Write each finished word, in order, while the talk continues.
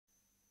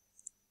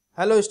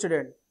Hello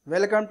student,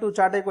 welcome to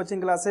Chartered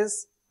Coaching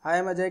Classes. I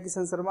am Ajay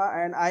Kishan Sharma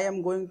and I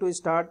am going to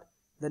start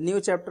the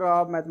new chapter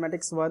of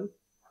Mathematics 1,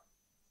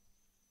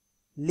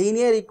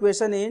 Linear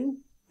Equation in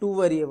Two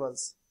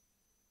Variables.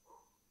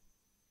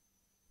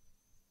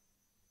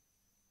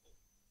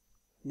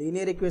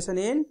 Linear Equation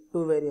in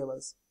Two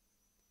Variables.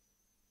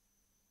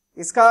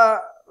 इसका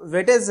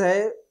weightage है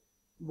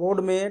board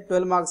में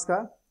 12 marks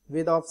का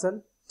with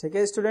option. ठीक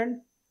है student.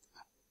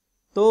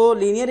 तो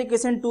linear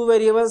equation two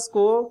variables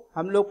को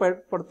हम लोग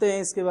पढ़ते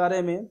हैं, इसके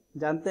बारे में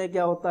जानते हैं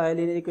क्या होता है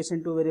लीनियर इक्वेशन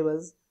टू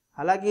वेरिएबल्स.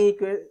 हालांकि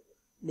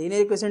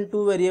लीनियर इक्वेशन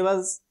टू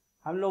वेरिएबल्स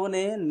हम लोगों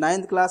ने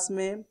 9th क्लास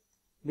में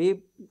भी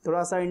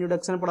थोड़ा सा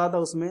इंट्रोडक्शन पढ़ा था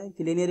उसमें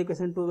कि लीनियर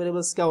इक्वेशन टू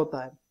वेरिएबल्स क्या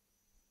होता है.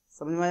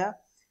 समझ में आया?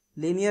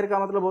 लीनियर का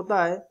मतलब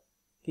होता है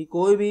कि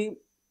कोई भी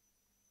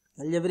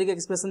अलजेब्रिक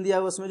एक्सप्रेशन दिया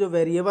हुआ उसमें जो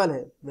वेरिएबल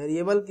है,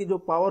 वेरिएबल की जो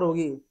पावर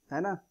होगी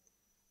है ना,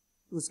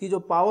 उसकी जो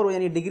पावर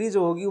यानी डिग्री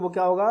जो होगी वो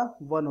क्या होगा,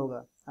 1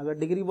 होगा. अगर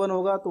डिग्री 1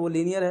 होगा तो वो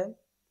लीनियर है.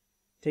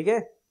 ठीक है.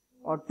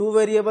 और टू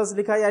वेरिएबल्स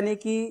लिखा यानी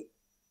कि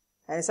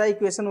ऐसा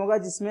इक्वेशन होगा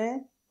जिसमें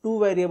टू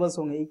वेरिएबल्स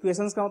होंगे.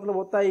 इक्वेशंस का मतलब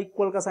होता है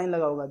इक्वल का साइन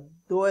लगा होगा.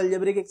 दो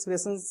अलजेब्रिक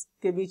एक्सप्रेशंस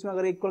के बीच में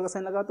अगर इक्वल का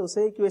साइन लगा तो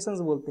उसे इक्वेशंस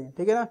बोलते हैं.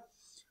 ठीक है ना.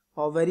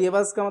 और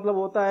वेरिएबल्स का मतलब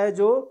होता है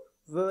जो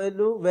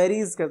वैल्यू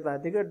वेरीज करता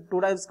है. ठीक है. टू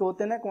टाइप्स के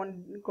होते हैं ना,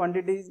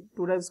 क्वांटिटी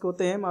टू टाइप्स के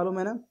होते हैं, मालूम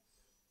है ना.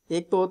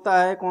 एक तो होता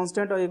है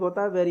कांस्टेंट और एक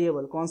होता है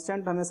वेरिएबल.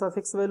 कांस्टेंट हमेशा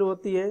फिक्स वैल्यू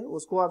होती है,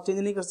 उसको आप चेंज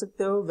नहीं कर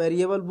सकते हो.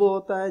 वेरिएबल वो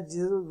होता है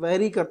जो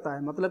वेरी करता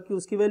है, मतलब कि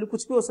उसकी वैल्यू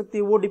कुछ भी हो सकती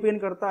है, वो डिपेंड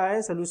करता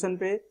है सोल्यूशन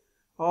पे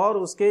और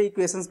उसके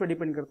इक्वेशंस पे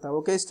डिपेंड करता है.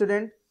 Okay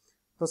student.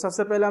 तो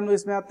सबसे पहले हम लोग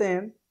इसमें आते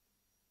हैं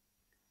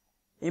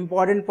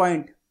इंपॉर्टेंट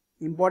पॉइंट.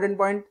 इंपॉर्टेंट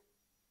पॉइंट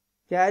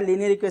क्या है?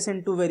 Linear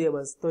equation two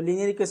variables. तो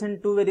linear equation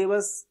two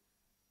variables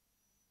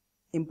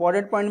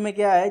important point में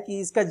क्या है कि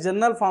इसका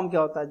जनरल फॉर्म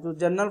क्या होता है. जो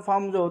जनरल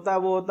फॉर्म जो होता है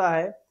वो होता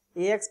है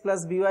ax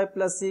plus by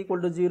plus c equal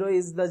to 0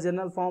 is the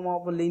general form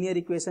of a linear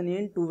equation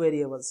in two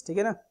variables. ठीक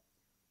है ना.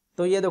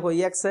 तो ये देखो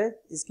ये x है,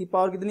 इसकी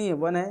पावर कितनी है,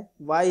 1 है.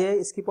 y है,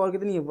 इसकी पावर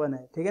कितनी है, 1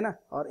 है. ठीक है ना.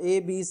 और a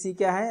b c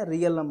क्या है,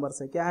 रियल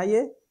नंबर्स है. क्या है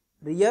ये,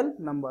 रियल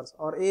नंबर्स.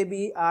 और a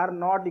b are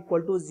not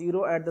equal to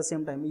 0 at the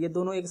same time. ये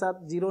दोनों एक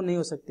साथ 0 नहीं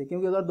हो सकते,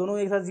 क्योंकि अगर दोनों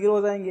एक साथ 0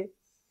 हो जाएंगे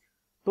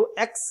तो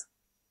x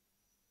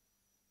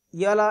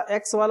ये वाला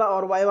x वाला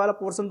और y वाला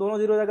पोर्शन दोनों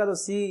 0 हो जाएगा. तो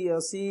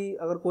c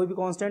अगर कोई भी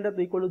कांस्टेंट है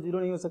तो इक्वल टू 0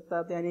 नहीं हो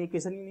सकता, तो यानी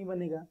इक्वेशन ही नहीं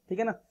बनेगा. ठीक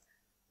है ना.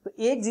 तो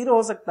एक 0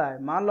 हो सकता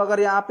है. मान लो अगर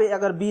यहाँ पे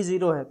अगर b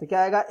 0 है तो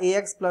क्या आएगा,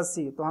 ax प्लस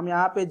c. तो हम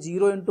यहाँ पे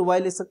 0 इंटू वाई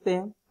लिख सकते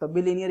हैं, तब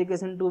भी लीनियर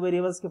इक्वेशन टू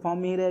वेरिएबल्स के फॉर्म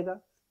में ही रहेगा.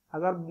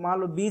 अगर मान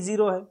लो b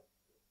 0 है,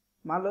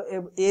 मान लो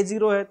a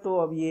 0 है, तो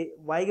अब ये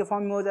y के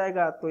फॉर्म में हो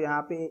जाएगा. तो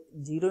यहाँ पे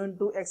 0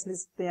 इंटू एक्स लिख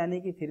सकते हैं,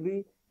 यानी कि फिर भी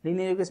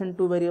लीनियर इक्वेशन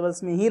टू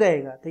वेरिएबल्स में ही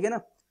रहेगा. ठीक है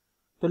ना.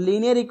 तो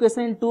linear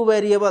equation in two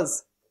variables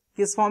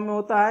किस फॉर्म में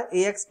होता है,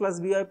 ax plus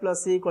B Y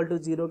plus C equal to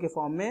 0 के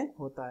फॉर्म में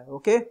होता है.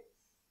 ओके.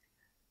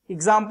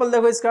 एग्जाम्पल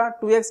देखो इसका,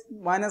 2x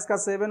माइनस का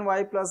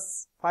 7y प्लस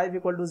 5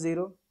 इक्वल टू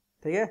 0.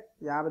 ठीक है.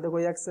 यहाँ पे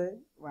देखो x है,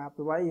 वहाँ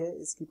पे y है,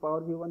 इसकी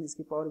पावर भी 1,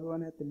 इसकी पावर भी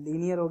 1 है, तो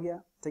लीनियर हो गया.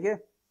 ठीक है.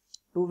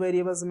 टू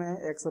वेरिएबल्स में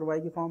है, x और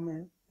y की फॉर्म में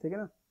है. ठीक है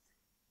ना.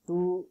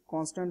 2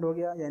 कांस्टेंट हो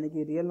गया यानी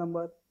कि रियल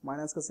नंबर,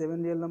 माइनस का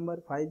 7 रियल नंबर,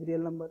 5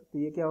 रियल नंबर. तो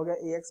ये क्या हो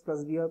गया, ax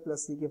plus B Y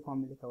plus सी के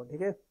फॉर्म में लिखा हुआ.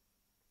 ठीक है.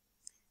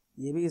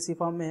 ये भी इसी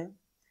फॉर्म में है.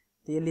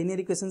 तो ये लीनियर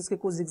इक्वेशंस के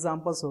कुछ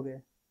एग्जांपल्स हो गए.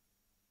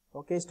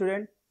 Okay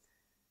student.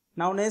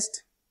 नाउ नेक्स्ट,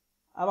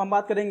 अब हम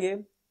बात करेंगे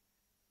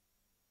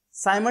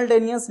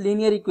साइमल्टेनियस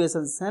लीनियर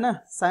इक्वेशंस, है ना.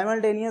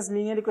 साइमल्टेनियस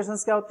लीनियर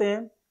इक्वेशंस क्या होते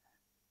हैं?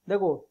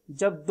 देखो,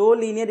 जब दो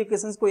लीनियर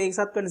इक्वेशंस को एक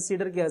साथ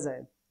कंसीडर किया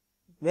जाए,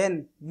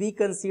 when we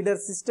consider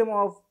system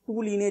of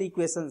to linear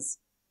equations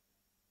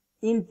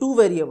in two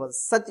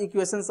variables, such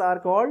equations are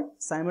called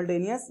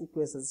simultaneous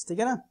equations. ठीक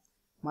है ना.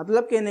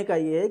 मतलब कहने का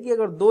ये है कि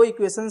अगर दो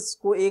इक्वेशंस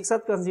को एक साथ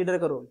कंसीडर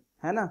करो,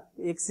 है ना,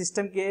 एक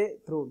सिस्टम के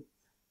थ्रू,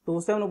 तो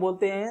उसे हम लोग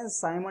बोलते हैं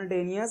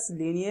simultaneous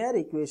linear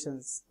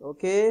equations.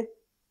 Okay.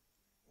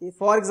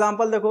 For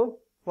example देखो,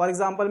 फॉर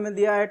एग्जांपल में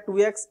दिया है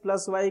 2x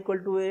plus Y equal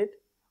to 8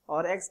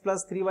 और x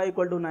plus 3y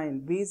equal to 9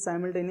 B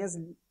simultaneous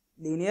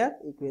linear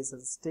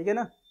equations. ठीक है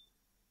ना.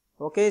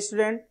 Okay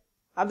student.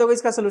 अब देखो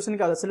इसका सोल्यूशन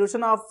क्या होता है,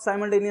 solution of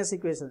simultaneous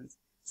equations.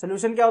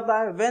 Solution क्या होता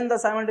है, when the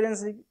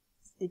simultaneous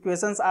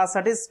equations are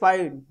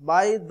satisfied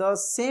by the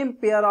same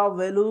pair of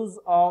values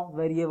of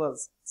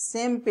variables.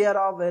 Same pair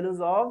of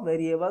values of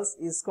variables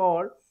is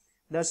called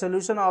the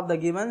solution of the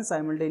given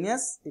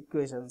simultaneous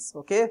equations.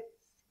 Okay.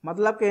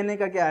 मतलब कहने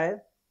का क्या है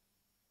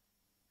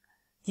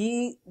कि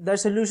the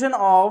solution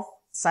of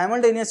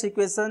simultaneous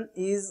equation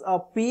is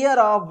a pair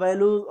of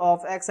values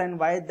of x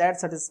and y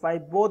that satisfy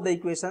both the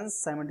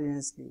equations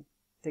simultaneously.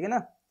 ठीक है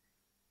ना.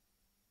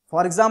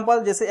 For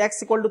example जैसे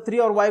x इक्वल टू 3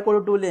 और y इक्वल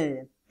टू 2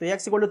 लें, तो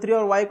x इक्वल टू 3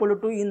 और y equal to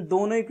 2 इन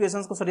दोनों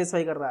equations को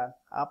सेटिस्फाई कर रहा है.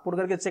 आप पुट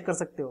करके चेक कर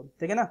सकते हो.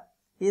 ठीक है ना.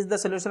 Is the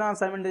solution of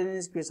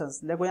simultaneous equations.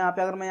 देखो यहाँ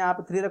पे अगर मैं यहाँ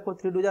पे 3 रखूँ,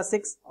 3 2 जा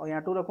 6 और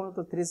यहाँ 2 रखूँ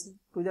तो 3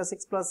 2 जा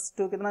 6 प्लस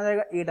 2 कितना आ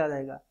जाएगा, 8 आ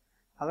जाएगा.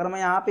 अगर मैं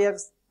यहाँ पे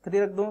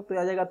 3 रख दूँ तो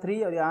आ जाएगा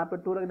 3 और यहाँ पे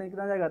 2 रखने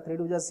कितना आ जाएगा, 3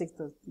 2 जा 6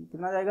 तो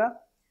कितना आ जाएगा,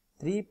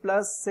 3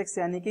 प्लस 6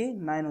 यानी कि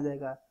 9 हो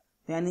जाएगा.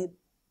 यानी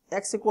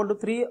x इक्वल टू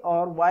 3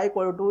 और y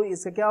इक्वल टू 2,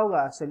 इसका क्या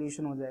होगा,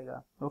 सोल्यूशन हो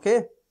जाएगा। ओके,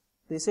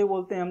 तो इसे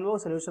बोलते हैं हम लोग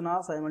solution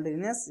of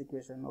simultaneous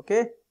equation.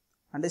 Okay,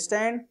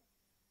 understand.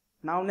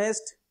 Now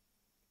next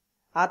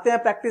आते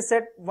हैं प्रैक्टिस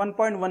सेट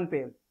 1.1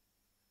 पे।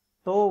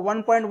 तो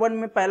 1.1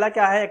 में पहला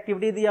क्या है,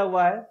 एक्टिविटी दिया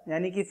हुआ है,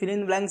 यानी कि फिल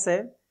इन ब्लैंक्स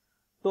है।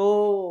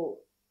 तो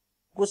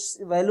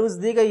कुछ वैल्यूज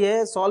दी गई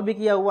है, सॉल्व भी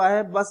किया हुआ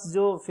है, बस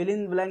जो फिल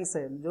इन ब्लैंक्स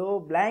है, जो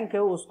ब्लैंक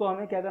है उसको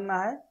हमें क्या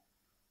करना है,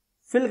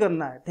 फिल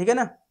करना है, ठीक है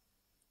ना।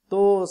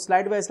 तो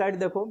स्लाइड बाय स्लाइड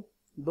देखो,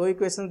 दो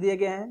इक्वेशन दिए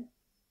गए हैं,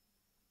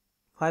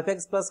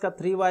 5x प्लस का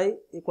 3y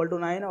इक्वल टू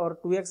 9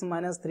 और 2x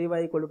minus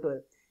 3y equal to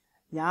 12।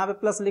 यहाँ पे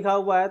प्लस लिखा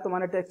हुआ है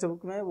तुम्हारे टेक्स्ट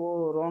बुक में,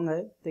 वो रॉन्ग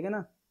है, ठीक है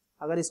ना।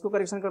 अगर इसको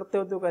करेक्शन करते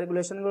हो तो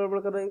कैलकुलेशन गड़बड़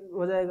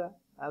हो जाएगा,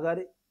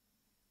 अगर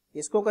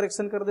इसको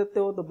करेक्शन कर देते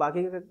हो तो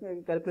बाकी का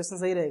कैलकुलेशन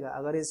सही रहेगा।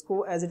 अगर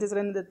इसको एज इट इज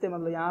रहने देते,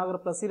 मतलब यहाँ अगर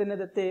प्लस ही रहने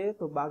देते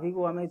तो बाकी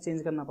को हमें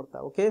चेंज करना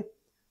पड़ता। ओके,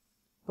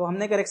 तो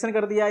हमने करेक्शन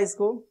कर दिया,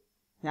 इसको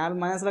यहाँ पे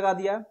माइनस लगा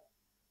दिया।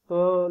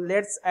 तो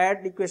लेट्स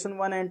ऐड इक्वेशन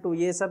 1 एंड 2,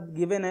 ये सब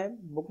गिवन है,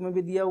 बुक में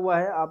भी दिया हुआ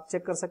है, आप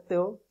चेक कर सकते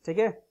हो, ठीक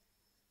है।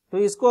 तो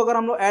इसको अगर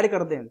हम लोग ऐड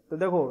कर दें तो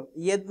देखो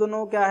ये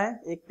दोनों क्या है,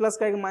 एक प्लस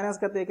का एक माइनस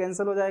का, तो ये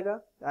कैंसिल हो जाएगा,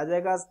 आ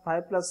जाएगा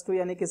 5 प्लस 2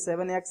 यानी कि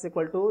 7x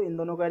इक्वल टू, इन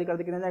दोनों को ऐड कर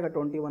दे कितना जाएगा,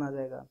 21 आ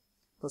जाएगा।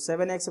 तो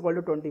 7x इक्वल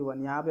टू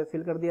 21, यहाँ पे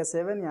फिल कर दिया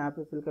 7, यहाँ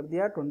पे फिल कर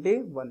दिया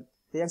 21,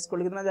 तो x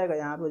इक्वल कितना जाएगा,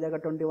 यहाँ पे हो जाएगा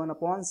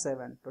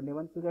 21/7,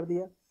 21 फिल कर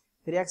दिया।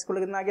 फिर x इक्वल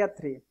कितना आ गया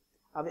 3।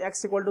 अब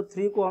x इक्वल टू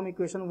 3 को हम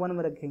इक्वेशन 1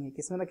 में रखेंगे,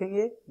 किस में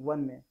रखेंगे, 1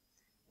 में।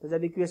 तो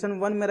जब इक्वेशन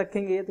 1 में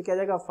रखेंगे तो क्या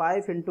जाएगा,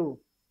 5 इंटू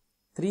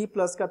 3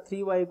 प्लस का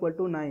 3y इक्वल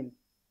टू 9,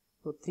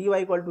 तो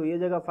 3y इक्वल टू ये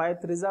जगह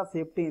 5 3 जा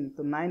 15,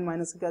 तो 9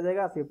 माइनस क्या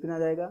जाएगा, 15 आ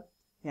जाएगा,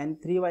 यानी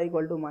 3y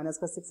इक्वल टू माइनस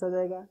का 6 आ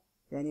जाएगा,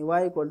 यानी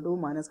y इक्वल टू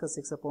माइनस का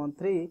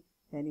 6/3,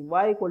 यानी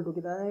y इक्वल टू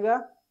कितना आ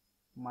जाएगा,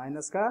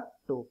 माइनस का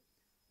 2।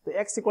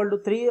 तो x इक्वल टू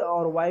 3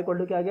 और y इक्वल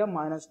टू क्या आ गया,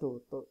 -2।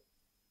 तो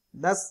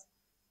thus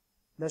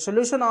the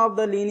solution of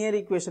the linear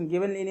equation,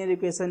 given linear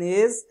equation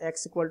is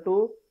x equal to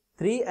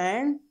 3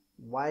 and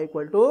y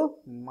equal to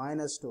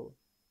 -2.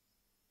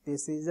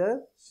 This is a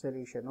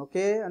solution.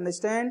 Okay,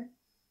 understand?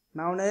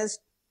 Now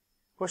next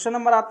question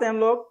number आते हैं हम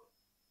लोग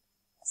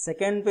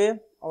second पे,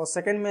 और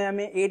second में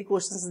हमें 8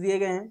 क्वेश्चंस दिए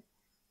गए हैं।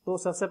 तो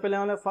सबसे पहले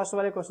हम लोग फर्स्ट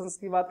वाले क्वेश्चंस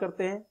की बात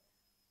करते हैं,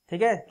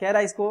 ठीक है। कह रहा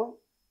है इसको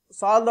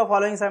solve the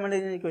following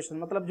simultaneous equation,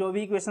 मतलब जो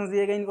भी इक्वेशंस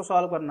दिए गए इनको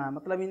सॉल्व करना है,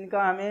 मतलब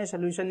इनका हमें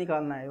सोल्यूशन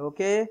निकालना है।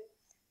 Okay,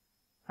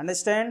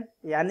 understand.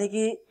 यानी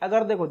कि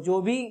अगर देखो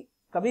जो भी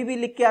कभी भी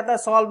लिख के आता है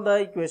सॉल्व द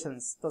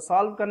इक्वेशंस, तो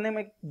सॉल्व करने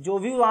में जो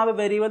भी वहां पे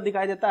वेरिएबल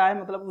दिखाई देता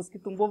है, मतलब उसकी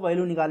तुमको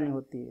वैल्यू निकालनी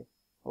होती है।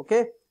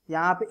 ओके,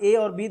 यहाँ पे ए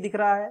और बी दिख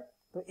रहा है,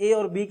 तो ए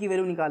और बी की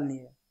वैल्यू निकालनी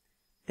है,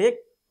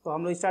 ठीक। तो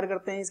हम लोग स्टार्ट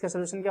करते हैं, इसका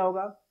सोल्यूशन क्या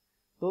होगा।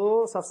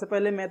 तो सबसे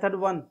पहले मेथड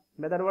वन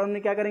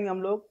में क्या करेंगे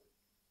हम लोग,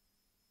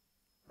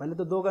 पहले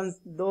तो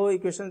दो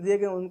इक्वेशन दिए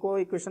गए, उनको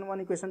इक्वेशन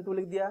 1 इक्वेशन 2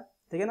 लिख दिया,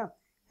 ठीक है ना।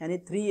 यानी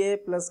 3a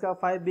प्लस का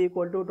 5b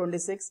equal to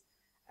 26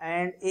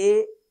 and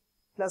a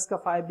plus का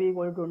 5b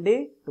इक्वल टू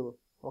 22।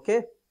 ओके,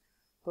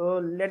 तो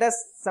let us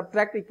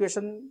subtract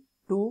equation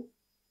 2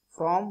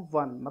 from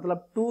 1,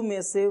 मतलब 2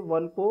 में से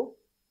 1 को,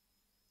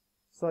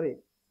 सॉरी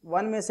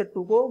 1 में से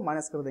 2 को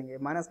माइनस कर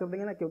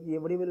देंगे ना, क्योंकि ये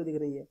बड़ी वैल्यू दिख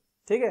रही है,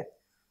 ठीक है।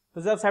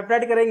 तो जब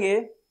सब्ट्रैक्ट करेंगे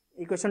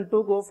इक्वेशन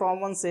 2 को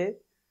फ्रॉम 1 से,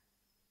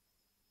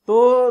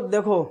 तो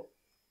देखो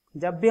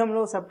जब भी हम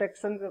लोग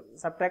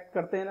सब्ट्रैक्ट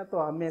करते हैं ना, तो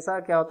हमेशा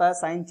क्या होता है,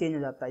 साइन चेंज हो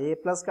जाता है। ये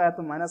प्लस का है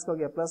तो माइनस का हो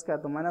गया, प्लस का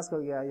है तो माइनस का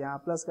हो गया, यहाँ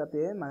प्लस का तो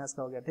ये माइनस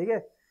का हो गया, ठीक है।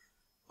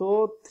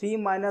 तो 3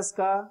 माइनस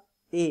का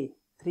a,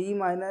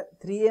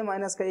 3a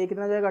माइनस का a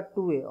कितना जाएगा,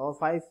 2a, और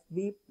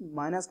 5b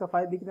माइनस का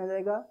 5b कितना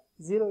जाएगा,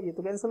 0, ये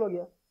तो कैंसिल हो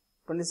गया।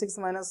 26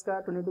 माइनस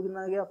का 22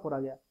 कितना आ गया, 4 आ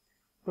गया।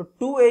 तो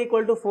 2a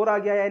इक्वल टू 4 आ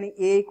गया, यानी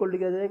a इक्वल टू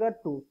क्या जाएगा,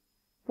 2।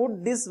 Put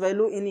this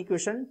value in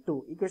equation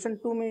 2, equation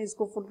 2 में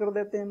इसको पुट कर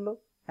देते हैं हम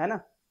लोग, है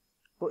ना।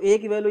 तो a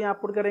की वैल्यू यहाँ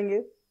पुट करेंगे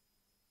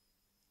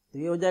तो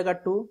ये हो जाएगा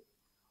 2,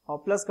 और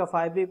प्लस का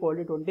 5b इक्वल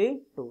टू 22,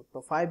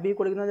 तो 5b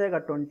इक्वल कितना जाएगा,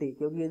 20,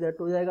 क्योंकि इधर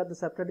 2 जाएगा तो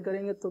सब्ट्रैक्ट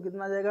करेंगे तो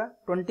कितना आ जाएगा,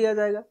 20 आ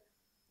जाएगा।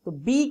 तो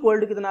b इक्वल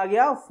टू कितना आ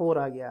गया, 4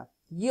 आ गया।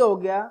 ये हो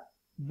गया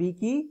b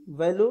की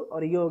वैल्यू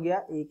और ये हो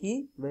गया a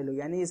की वैल्यू,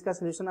 यानी इसका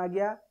सोल्यूशन आ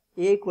गया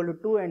a equal to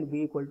 2 and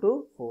b equal to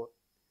 4।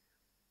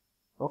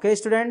 Okay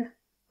student,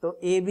 तो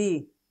ए बी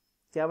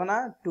क्या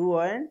बना,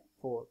 2 एंड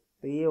 4,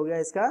 तो ये हो गया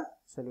इसका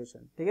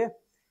सोल्यूशन, ठीक है।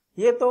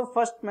 ये तो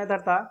फर्स्ट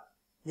मेथड था,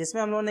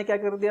 जिसमें हम लोगों ने क्या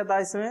कर दिया था,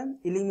 इसमें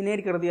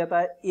इलिमिनेट कर दिया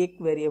था एक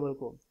वेरिएबल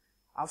को।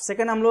 अब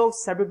सेकंड हम लोग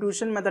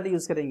सब्स्टिट्यूशन मेथड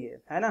यूज करेंगे,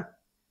 है ना।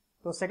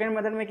 तो सेकंड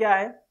मेथड में क्या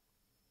है,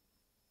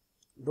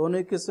 दोनों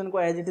इक्वेशन को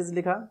एज इट इज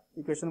लिखा,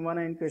 इक्वेशन 1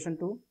 एंड इक्वेशन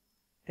 2,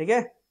 ठीक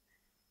है।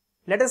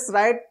 Let us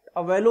right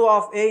a value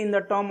of a in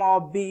the term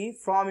of b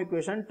from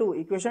equation 2।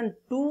 Equation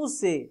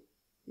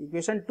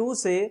 2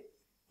 से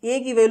a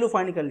की वैल्यू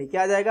फाइंड कर ली,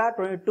 क्या आ जाएगा,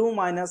 22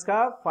 माइनस का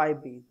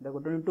 5b। देखो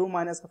 22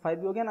 माइनस का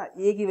 5b हो गया ना,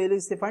 a की वैल्यू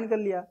इससे फाइंड कर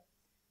लिया,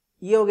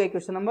 ये हो गया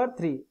इक्वेशन नंबर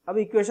 3। अब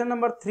इक्वेशन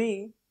नंबर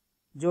 3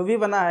 जो भी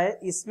बना है,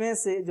 इसमें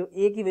से जो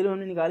a की वैल्यू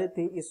हमने निकाली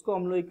थी, इसको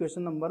हम लोग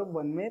इक्वेशन नंबर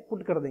 1 में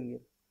पुट कर देंगे।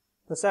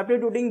 तो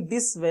substituting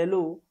this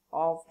value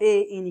of a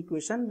in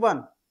equation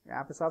 1,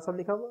 यहाँ पे साफ साफ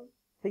लिखा हुआ,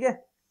 ठीक है।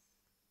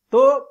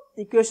 तो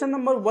इक्वेशन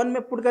नंबर 1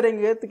 में पुट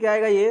करेंगे तो क्या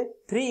आएगा, ये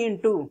 3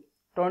 इंटू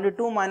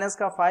 22 माइनस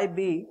का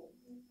 5b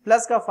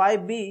प्लस का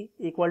 5b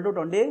इक्वल टू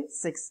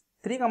 26,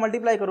 3 का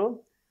मल्टीप्लाई करो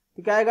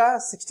तो क्या आएगा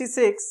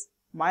 66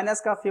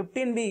 माइनस का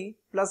 15b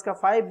प्लस का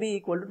 5b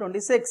इक्वल टू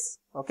 26।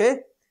 ओके,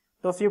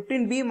 तो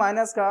 15b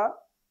माइनस का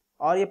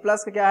और ये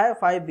प्लस का क्या है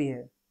 5b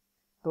है,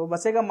 तो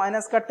बचेगा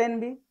माइनस का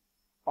 10b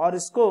और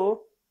इसको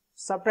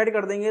सब्ट्रैक्ट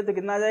कर देंगे तो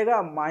कितना आ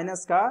जाएगा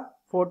माइनस का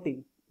 40,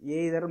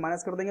 ये इधर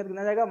माइनस कर देंगे तो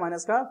कितना जाएगा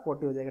माइनस का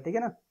 40 हो जाएगा, ठीक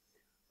है ना।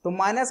 तो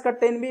माइनस का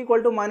 10b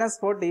इक्वल टू माइनस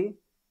 40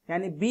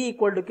 यानी b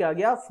इक्वल टू क्या आ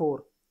गया 4।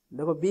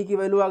 देखो b की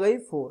वैल्यू आ गई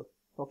 4।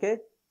 ओके,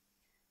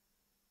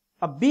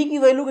 अब b की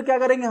वैल्यू को क्या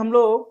करेंगे हम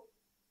लोग,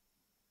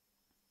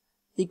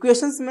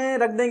 इक्वेशंस में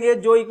रख देंगे,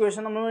 जो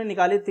इक्वेशन हम लोगों ने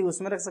निकाली थी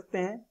उसमें रख सकते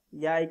हैं,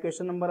 या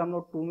इक्वेशन नंबर हम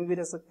लोग 2 में भी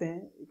रख सकते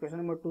हैं, इक्वेशन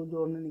नंबर 2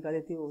 जो हमने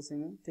निकाली थी उसी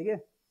में, ठीक है।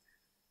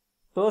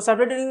 तो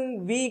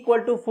substituting v equal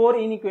to 4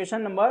 in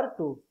equation number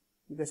 2,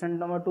 equation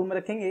number 2 में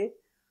रखेंगे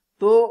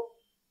तो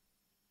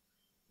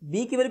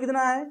b की वैल्यू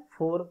कितना है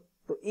 4,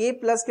 तो a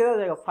प्लस क्या हो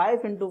जाएगा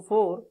 5 इंटू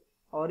 4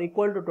 और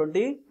equal to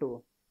 22,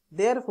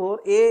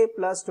 therefore a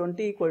plus 20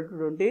 equal to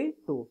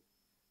 22,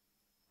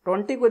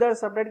 20 को इधर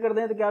सब्ट्रैक्ट कर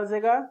दें तो क्या आ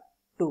जाएगा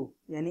 2,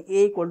 यानी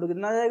a इक्वल टू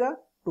कितना आ जाएगा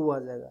 2 आ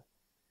जाएगा।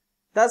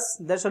 Thus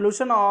the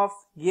solution of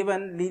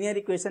given linear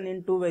equation in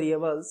two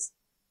variables,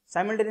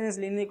 simultaneous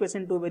linear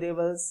equation in two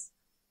variables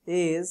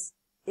is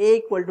a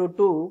equal to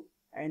 2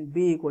 and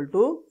b equal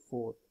to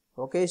 4।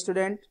 okay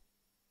student,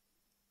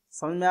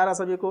 समझ में आ रहा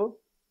सभी को।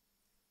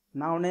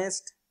 Now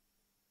next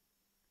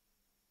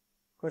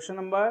question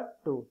number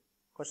 2।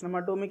 Question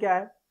number 2 में क्या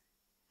है,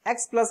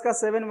 x plus का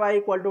 7y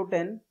equal to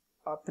 10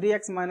 और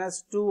 3x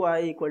minus 2y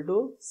equal to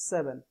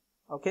 7।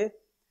 Okay,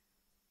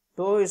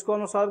 तो इसको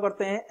हम सॉल्व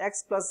करते हैं,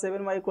 x plus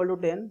 7y equal to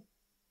 10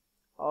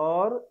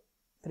 और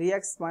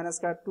 3x माइनस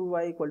का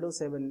 2y equal to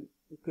 7,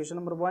 equation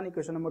number 1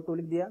 equation number 2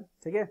 लिख दिया,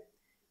 ठीक है।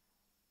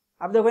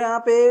 अब देखो यहाँ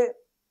पे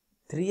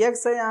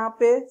 3x है, यहाँ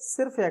पे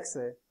सिर्फ x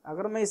है,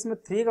 अगर मैं इसमें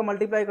 3 का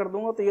मल्टीप्लाई कर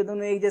दूंगा तो ये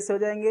दोनों एक जैसे हो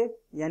जाएंगे,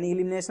 यानी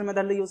एलिमिनेशन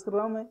मेथड यूज कर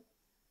रहा हूं मैं।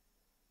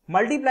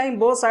 Multiplying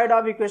both side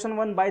of equation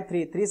 1 by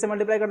 3 से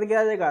मल्टीप्लाई करते क्या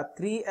आ जाएगा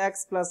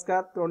 3x प्लस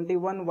का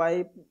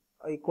 21y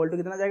इक्वल टू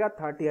कितना जाएगा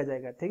 30 आ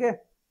जाएगा, ठीक है।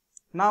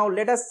 Now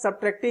let us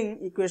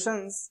subtracting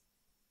equation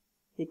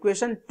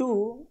 2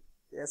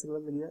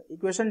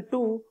 equation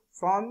 2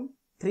 from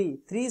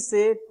 3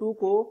 से 2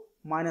 को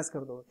माइनस कर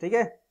दो, ठीक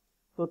है।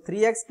 तो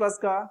 3x प्लस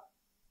का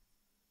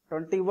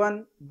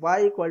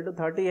 21y इक्वल टू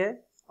 30 है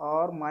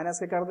और माइनस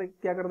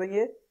क्या कर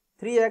देंगे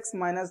 3x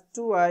minus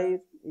 2y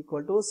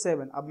equal to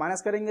 7। अब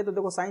माइनस करेंगे तो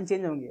देखो साइन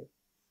चेंज होंगे,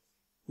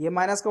 ये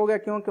माइनस का हो गया,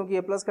 क्यों, क्योंकि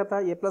ये प्लस का था,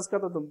 ये प्लस का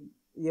था तो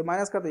ये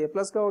माइनस का, तो ये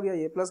प्लस का हो गया,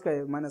 ये प्लस का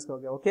ये माइनस का हो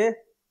गया। ओके,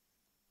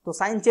 तो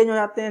साइन चेंज हो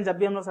जाते हैं जब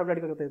भी हम लोग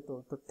सब्ट्रैक्ट करते हैं।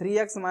 तो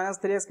 3x माइनस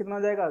 3x कितना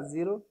हो जाएगा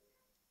 0,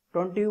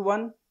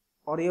 21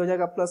 और ये हो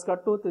जाएगा प्लस का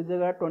 2 तो इस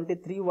जगह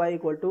 23y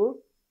इक्वल टू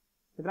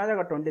कितना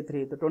जाएगा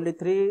 23, तो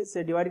 23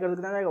 से डिवाइड कर दो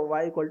कितना जाएगा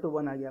y इक्वल टू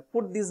 1 आ गया।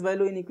 Put this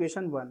value in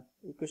equation 1,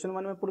 equation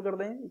 1 में पुट कर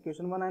दें,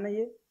 इक्वेशन 1 है ना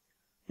ये,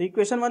 तो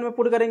इक्वेशन 1 में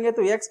पुट करेंगे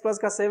तो x प्लस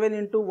का 7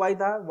 इंटू वाई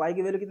था, y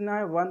की वैल्यू कितना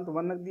है 1, तो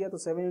 1 रख दिया तो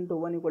 7 इंटू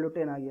 1 इक्वल टू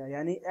 10 आ गया,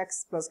 यानी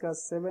x प्लस का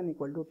 7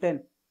 इक्वल टू 10,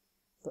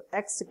 तो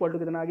x इक्वल टू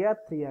कितना आ गया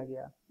 3 आ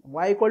गया,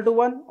 y इक्वल टू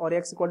 1 और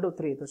x इक्वल टू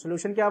 3, तो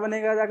सोल्यूशन क्या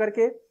बनेगा जा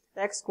करके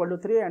x equal to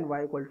 3 and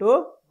y equal to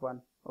 1।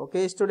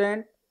 Okay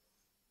student,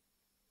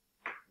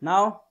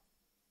 now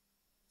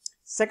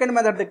second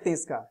method देखते हैं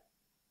इसका।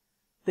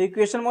 तो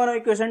इक्वेशन 1 और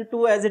इक्वेशन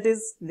 2 एज इट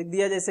इज लिख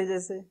दिया,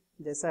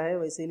 जैसा है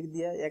वैसे ही लिख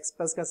दिया, x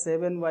प्लस का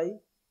 7y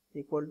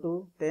इक्वल टू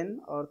 10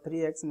 और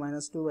 3x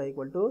minus 2y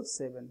equal to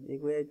 7,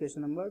 एक हुआ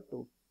इक्वेशन नंबर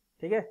 2,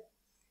 ठीक है।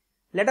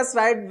 Let us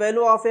right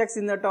value of x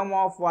in the term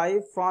of y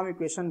from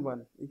equation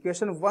 1।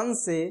 Equation 1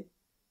 से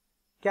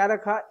क्या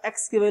रखा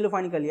x की वैल्यू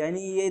फाइंड कर लिया,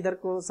 यानी ये इधर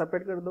को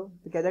सेपरेट कर दो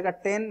तो क्या जाएगा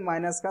 10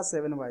 माइनस का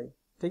 7y,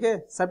 ठीक है।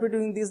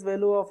 Substituting this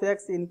value of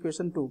x in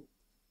equation 2,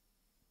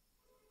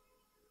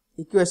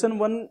 equation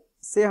 1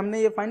 से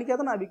हमने ये फाइंड किया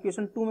था ना, अब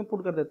इक्वेशन 2 में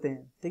पुट कर देते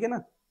हैं, ठीक है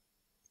ना,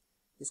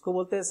 इसको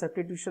बोलते हैं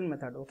सब्स्टिट्यूशन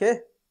मेथड। ओके,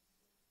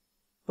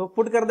 तो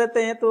पुट कर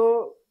देते हैं, तो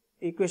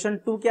इक्वेशन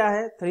 2 क्या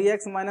है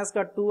 3x माइनस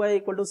का 2y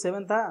इक्वल टू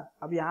 7 था,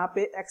 अब यहाँ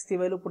पे x की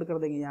वैल्यू पुट कर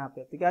देंगे यहाँ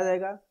पे, तो क्या आ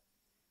जाएगा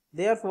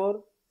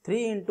देयरफॉर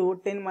 3 इंटू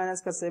 10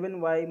 माइनस का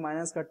 7y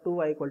माइनस का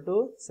 2y इक्वल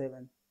टू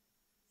 7,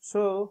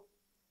 सो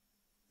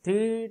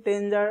 3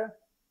 10 जा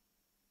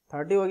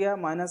 30 हो गया,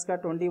 माइनस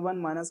का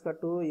 21 माइनस का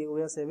 2 ये हो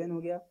गया 7 हो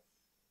गया,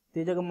 तो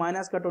ये जगह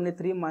माइनस का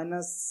 23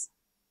 माइनस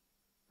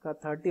का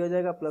 30 हो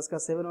जाएगा, प्लस का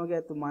 7 हो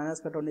गया तो माइनस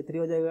का 23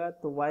 हो जाएगा,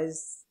 तो y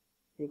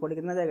इक्वल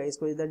कितना जाएगा,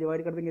 इसको इधर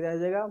डिवाइड कर देंगे, आ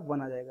जाएगा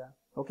 1 आ जाएगा।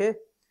 ओके,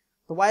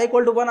 तो y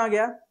इक्वल टू 1 आ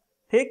गया,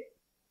 ठीक।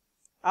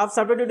 अब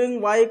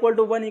substituting y equal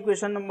to 1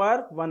 equation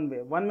number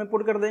 1 में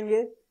पुट कर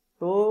देंगे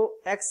तो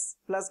x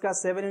प्लस का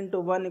 7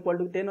 इंटू 1 इक्वल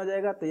टू 10 हो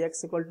जाएगा, तो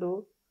x इक्वल टू,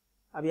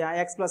 अब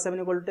यहाँ x प्लस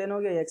 7 इक्वल टू 10 हो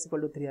गया, x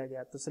इक्वल टू 3 आ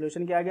गया, तो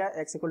सोल्यूशन क्या आ गया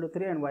x equal to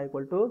 3 and y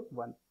equal to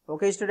 1।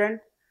 Okay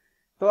student,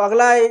 तो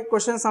अगला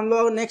क्वेश्चन हम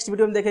लोग नेक्स्ट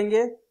वीडियो में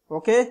देखेंगे।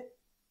 ओके।